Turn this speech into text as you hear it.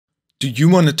Do you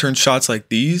want to turn shots like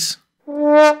these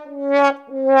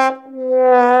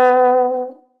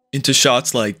into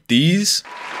shots like these?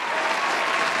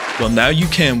 Well, now you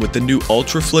can with the new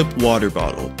Ultraflip water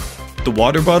bottle. The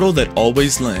water bottle that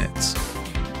always lands.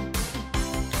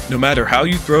 No matter how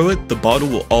you throw it, the bottle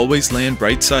will always land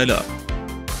right side up.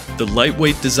 The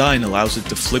lightweight design allows it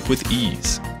to flip with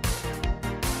ease.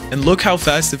 And look how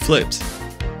fast it flips.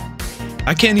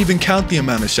 I can't even count the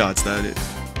amount of shots that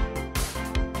is.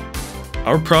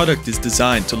 Our product is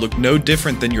designed to look no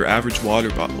different than your average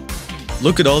water bottle.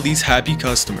 Look at all these happy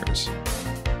customers.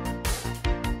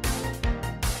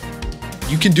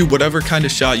 You can do whatever kind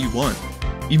of shot you want,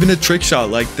 even a trick shot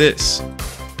like this.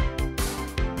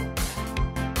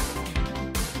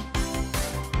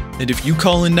 And if you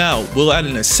call in now, we'll add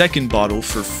in a second bottle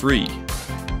for free.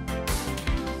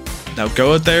 Now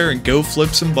go out there and go flip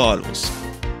some bottles.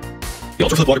 The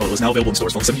Ultraflip water bottle is now available in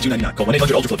stores for only $72.99. Call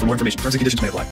 1-800-ULTRAFLIP for more information. Terms and conditions may apply.